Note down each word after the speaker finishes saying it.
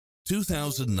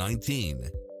2019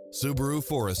 Subaru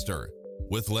Forester.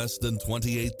 With less than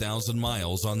 28,000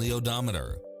 miles on the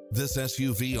odometer, this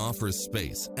SUV offers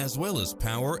space as well as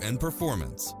power and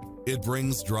performance. It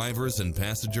brings drivers and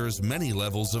passengers many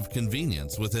levels of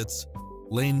convenience with its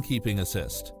lane keeping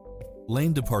assist,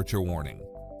 lane departure warning,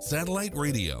 satellite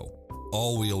radio,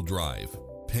 all-wheel drive,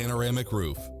 panoramic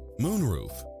roof,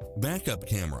 moonroof, backup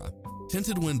camera,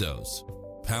 tinted windows,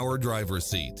 power driver's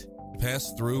seat,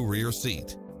 pass-through rear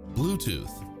seat,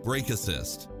 Bluetooth, brake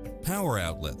assist, power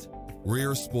outlet,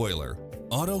 rear spoiler,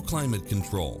 auto climate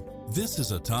control. This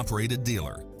is a top-rated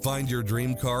dealer. Find your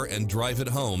dream car and drive it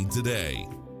home today.